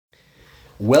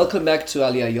Welcome back to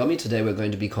Aliyah Yomi. Today we're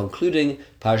going to be concluding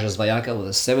Parashas Vayakhel with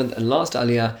the seventh and last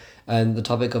Aliyah, and the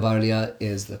topic of our Aliyah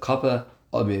is the copper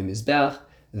of Mizbeiach,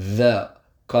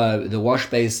 the wash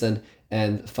basin,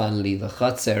 and finally the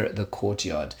Chatzer, the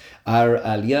courtyard. Our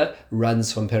Aliyah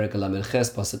runs from Perek Lamed Ches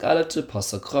Pasuk Aleph to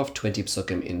Pasuk Chof, 20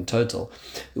 psukim in total.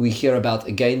 We hear about,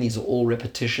 again, these are all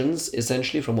repetitions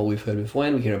essentially from what we've heard before,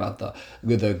 and we hear about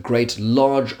the great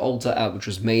large altar out which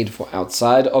was made for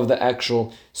outside of the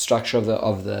actual structure of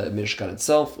the Mishkan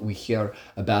itself. We hear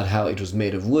about how it was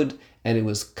made of wood and it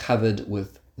was covered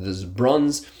with this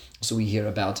bronze. So we hear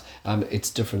about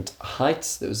its different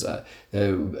heights. There's the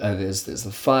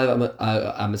 5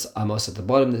 amos at the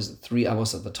bottom. There's the 3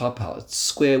 amos at the top. How it's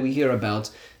square. We hear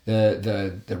about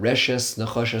the reshes,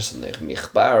 nechoshes, and the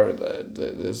michbar.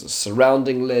 There's the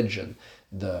surrounding ledge and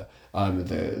the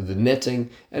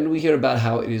netting, and we hear about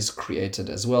how it is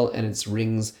created as well, and its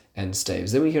rings and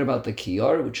staves. Then we hear about the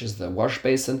Kiyor, which is the wash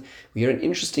basin. We hear an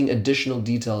interesting additional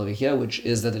detail over here, which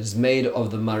is that it is made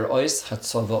of the marois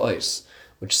hatzavaos,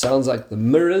 which sounds like the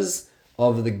mirrors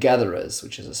of the gatherers,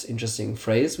 which is an interesting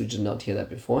phrase. We did not hear that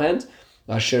beforehand.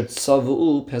 Asher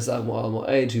tzavu'u pesach mo'al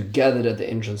mo'ed, who gathered at the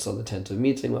entrance of the tent of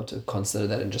meeting. We'll have to consider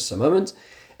that in just a moment.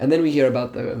 And then we hear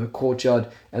about the courtyard,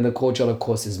 and the courtyard, of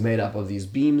course, is made up of these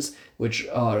beams, which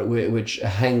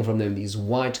hang from them these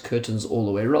white curtains all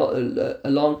the way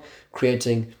along,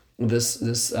 creating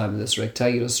this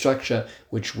rectangular structure,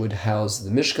 which would house the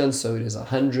Mishkan. So it is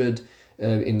 100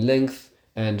 in length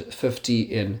and 50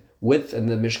 in width, and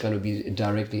the Mishkan would be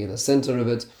directly in the center of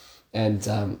it. And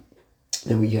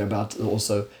then we hear about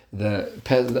also the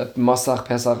Masach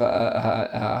Pesach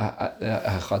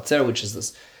Chatzer, which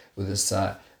is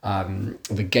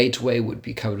the gateway would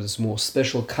be covered with this more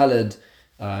special colored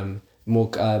curtain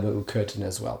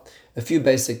as well. A few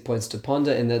basic points to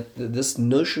ponder in that this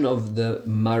notion of the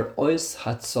Marois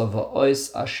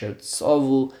Hatzavaos Asher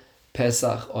Tzavu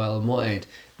Pesach Oil Moed,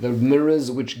 the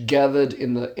mirrors which gathered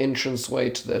in the entranceway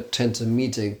to the tent of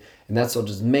meeting, and that's what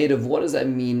it's made of. What does that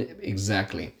mean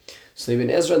exactly? So Ibn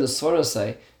Ezra and the Torah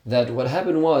say that what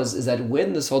happened is that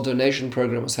when this whole donation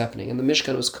program was happening and the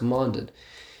Mishkan was commanded,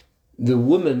 the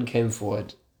women came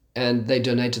forward and they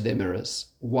donated their mirrors.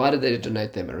 Why did they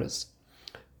donate their mirrors?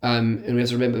 And we have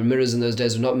to remember, mirrors in those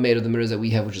days were not made of the mirrors that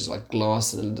we have, which is like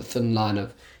glass and a thin line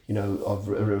of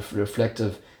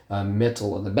reflective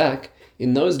metal on the back.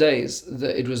 In those days,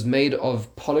 it was made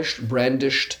of polished,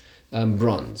 brandished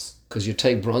bronze, because you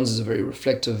take bronze as a very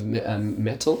reflective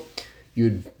metal,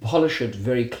 you'd polish it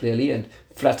very clearly and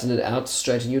flatten it out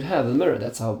straight, and you'd have a mirror.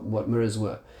 That's what mirrors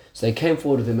were. So they came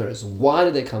forward with their mirrors. Why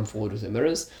did they come forward with their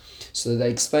mirrors? So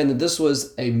they explained that this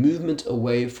was a movement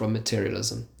away from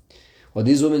materialism. What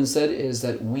these women said is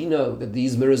that we know that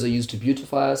these mirrors are used to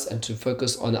beautify us and to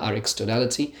focus on our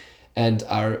externality and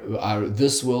our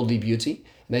this worldly beauty.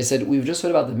 And they said, we've just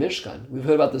heard about the Mishkan. We've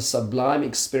heard about the sublime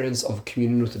experience of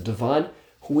communion with the divine.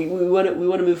 We want to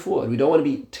move forward. We don't want to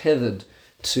be tethered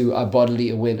to our bodily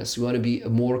awareness. We want to be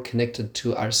more connected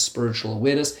to our spiritual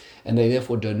awareness. And they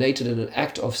therefore donated in an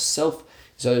act of so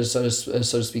to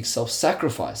speak,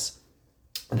 self-sacrifice.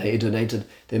 They donated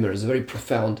their mirrors. A very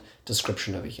profound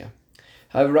description over here.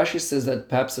 However, Rashi says that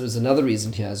perhaps there is another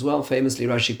reason here as well. Famously,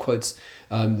 Rashi quotes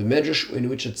the Medrash in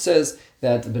which it says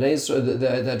that Bnei Yisrael,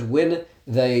 that when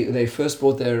they first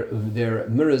brought their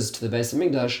mirrors to the Beis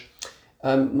Hamikdash,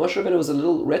 Moshe Rabbeinu was a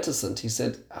little reticent. He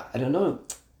said, I don't know,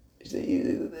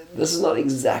 this is not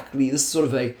exactly, this is sort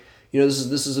of a,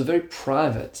 this is a very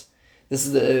private, this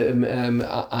is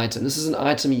the item. This is an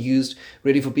item used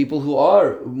really for people who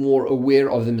are more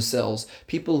aware of themselves,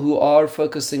 people who are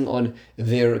focusing on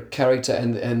their character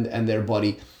and their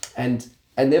body, and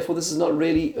therefore this is not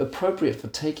really appropriate for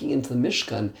taking into the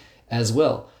Mishkan as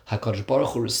well. HaKadosh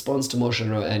Baruch Hu responds to Moshe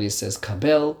and he says,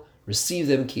 Kabel, receive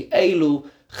them, ki elu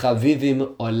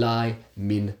chavivim olai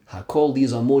min hakol.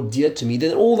 These are more dear to me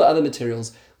than all the other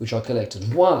materials which are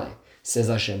collected. Why? Says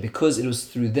Hashem, because it was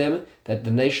through them that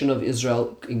the nation of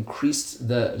Israel increased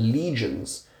the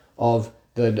legions of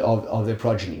their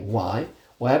progeny. Why?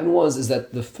 What happened is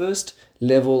that the first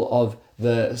level of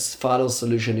the final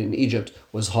solution in Egypt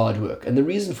was hard work. And the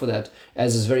reason for that,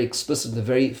 as is very explicit in the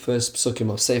very first psukim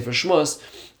of Sefer Shmos,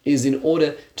 is in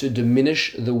order to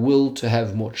diminish the will to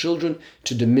have more children,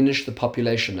 to diminish the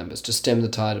population numbers, to stem the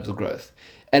tide of the growth.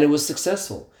 And it was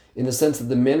successful in the sense that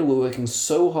the men were working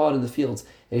so hard in the fields,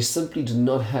 they simply did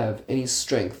not have any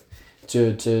strength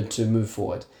to move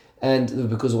forward. And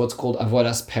because of what's called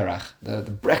avodas perach,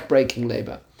 the back-breaking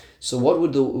labor. So what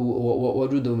would the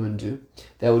women do?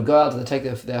 They would go out and take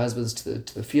their husbands to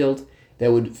the field. They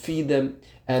would feed them,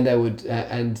 and they would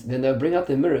and then they would bring out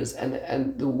their mirrors,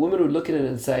 and the woman would look at it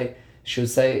and say, she'd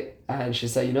say, I'm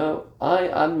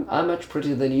much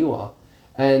prettier than you are,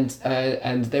 and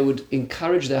they would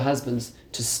encourage their husbands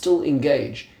to still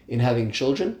engage in having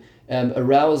children,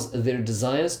 arouse their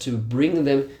desires to bring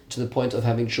them to the point of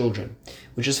having children,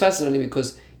 which is fascinating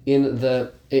because in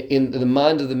the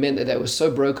mind of the men, that they were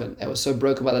so broken by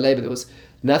the labor, there was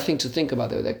nothing to think about.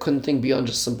 They couldn't think beyond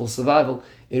just simple survival.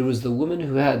 It was the woman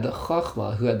who had the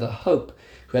chachma, who had the hope,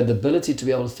 who had the ability to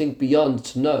be able to think beyond,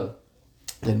 to know.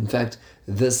 And in fact,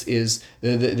 there is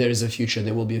a future,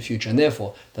 there will be a future. And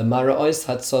therefore, the mara'os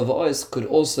hatzava'os could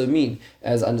also mean,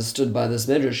 as understood by this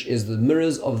medrash, is the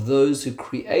mirrors of those who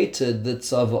created the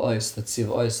tzava'os, the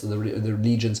tziva'os, the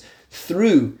religions,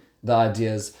 through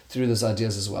those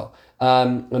ideas as well.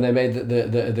 When they made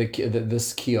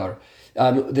this Kiyor.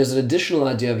 There's an additional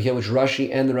idea over here which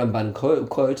Rashi and the Ramban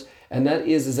quote, and that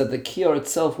is that the Kiyor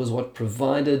itself was what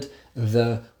provided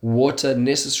the water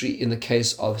necessary in the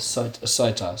case of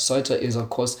Sota. Sota is, of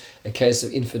course, a case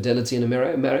of infidelity in a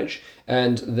marriage,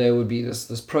 and there would be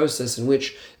this process in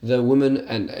which the woman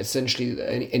and essentially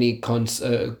any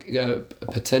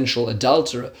potential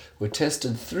adulterer were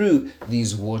tested through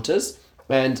these waters.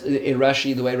 And in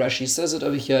Rashi, the way Rashi says it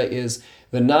over here is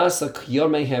V'nasa Kiyor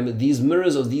mehem, these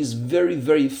mirrors of these very,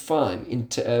 very fine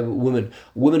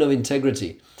women of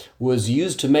integrity, was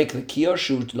used to make the Kiyor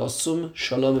shut lasum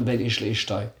shalom ben ish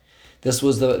leishtai. This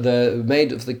was the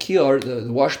made of the Kiyor,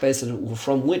 the wash basin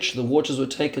from which the waters were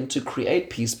taken to create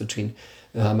peace between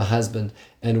a husband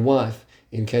and wife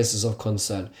in cases of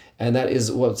concern. And that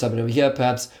is what's happening over here,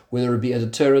 perhaps, whether it be a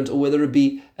deterrent or whether it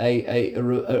be a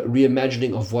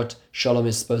reimagining of what shalom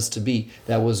is supposed to be.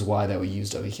 That was why they were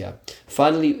used over here.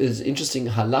 Finally, it's an interesting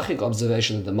halachic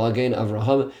observation that the Magen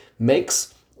Avraham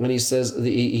makes when he says,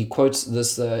 he quotes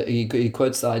this, he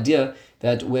quotes the idea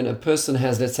that when a person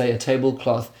has, let's say, a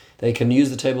tablecloth, they can use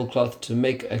the tablecloth to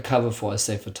make a cover for a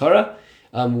Sefer Torah.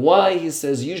 Why, he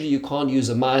says, usually you can't use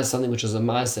something which is a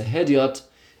ma'aseh hediot,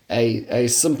 a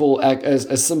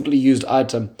simply used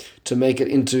item, to make it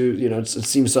into, it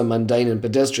seems so mundane and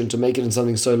pedestrian, to make it in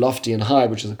something so lofty and high,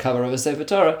 which is a cover of a Sefer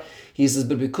Torah. He says,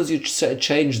 but because you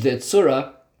change their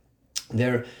tzura,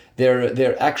 their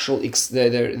actual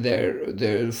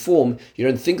their form, you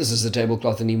don't think this is a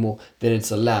tablecloth anymore, then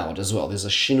it's allowed as well. There's a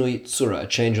shinui tzura, a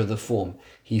change of the form.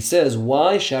 He says,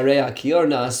 why sharei kiyor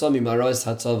na'asa mimaros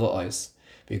hatzava'os?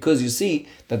 Because you see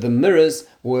that the mirrors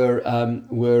were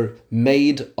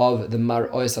made of the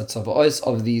mar'os hatzava'os,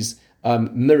 of these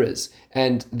mirrors,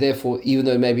 and therefore, even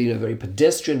though maybe in a very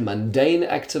pedestrian, mundane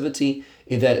activity,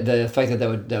 that the fact that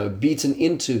they were beaten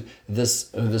into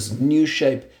this new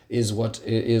shape is what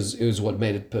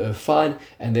made it fine,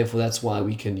 and therefore that's why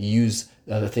we can use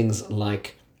the things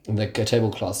like the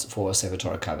tablecloths for Sefer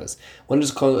Torah covers. I want to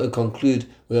just conclude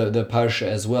the parsha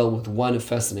as well with one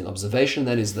fascinating observation.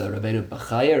 That is the Rabbeinu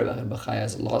Bachaya. Rabbeinu Bachaya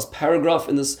has a last paragraph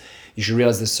in this. You should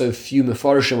realize there's so few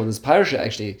mefarshim on this parsha,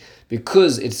 actually,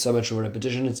 because it's so much of a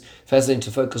repetition. It's fascinating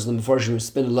to focus on the mefarshim who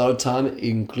spend a lot of time,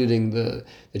 including the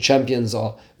champions,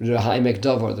 or the Haimek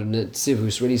Davar, the Netziv, who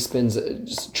really spends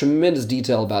just tremendous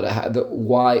detail about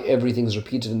why everything is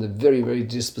repeated in the very, very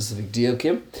specific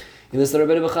diakim. In this, the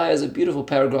Rabbeinu Bachaya has a beautiful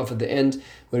paragraph at the end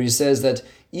where he says that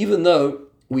even though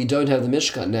we don't have the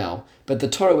Mishkan now, but the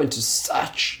Torah went to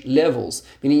such levels,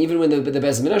 meaning even when the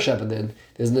Beis Midrash happened, then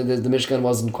the Mishkan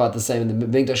wasn't quite the same, and the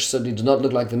Mikdash certainly did not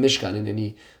look like the Mishkan in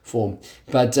any form.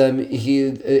 But he,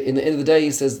 in the end of the day,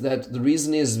 he says that the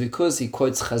reason is because he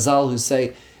quotes Chazal, who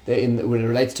say that when it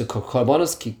relates to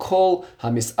Korbanos, ki kol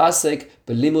hamisasek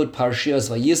belimud parshias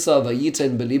vayisa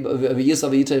vayiten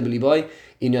beliboy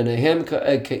inyanehem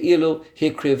keilu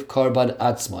hikriv korban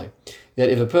atzmai. That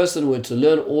if a person were to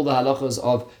learn all the halachas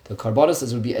of the Korbanos,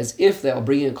 it would be as if they are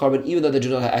bringing a korban, even though they do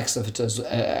not have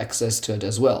access to it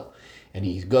as well. And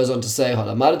he goes on to say,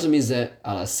 "Halamaratu mizeh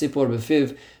ala sipor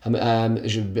befiv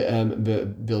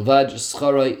bilvad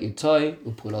scharoi itay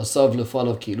upulasav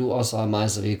lefanov kilu asa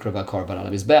ma'asav yikrav korban ala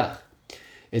Mizbeiach."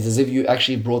 It's as if you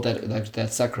actually brought that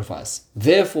sacrifice.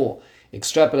 Therefore,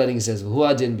 extrapolating, he says, "V'hu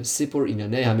adin besipor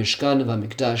inyanei hamishkan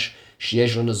v'hamikdash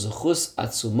sheyesh lanu zechus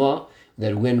atzuma."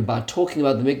 That when by talking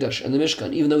about the Mikdash and the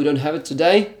Mishkan, even though we don't have it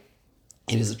today,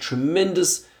 it is a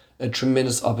tremendous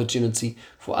opportunity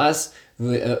for us.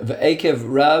 Vayakhel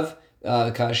Rav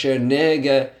kasher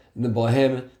nehege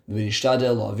nebohem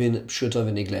v'nishtadel lavin pshuto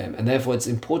v'nigleim. And therefore, it's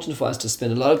important for us to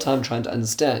spend a lot of time trying to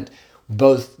understand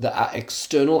both the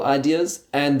external ideas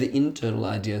and the internal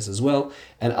ideas as well.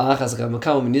 And achas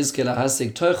kamakam nizke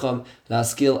lahasig toicham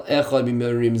laskil echad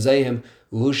b'merim zehem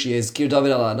uhushi ezkir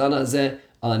David al anana zeh.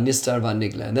 Nistar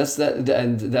v'nigla,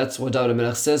 and that's what David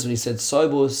HaMelech says when he said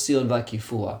Sobo Sion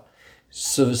v'Kifua.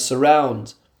 So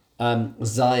surround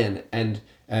Zion and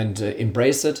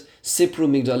embrace it. Sipru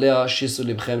migdalea shisu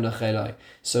libchem nachelai.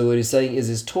 So what he's saying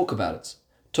is talk about it.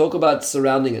 Talk about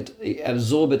surrounding it,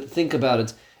 absorb it, think about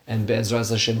it, and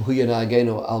Be'ezras Hashem huyana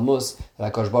agenu almus,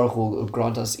 that HaKadosh Baruch Hu will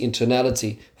grant us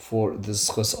internality for the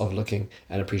schus of looking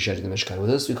and appreciating the Mishkan. With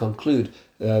this we conclude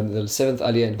the 7th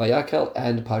Aliyah in Vayakhel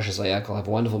and Parshas Vayakhel. Have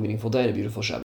a wonderful, meaningful day and a beautiful Shabbat.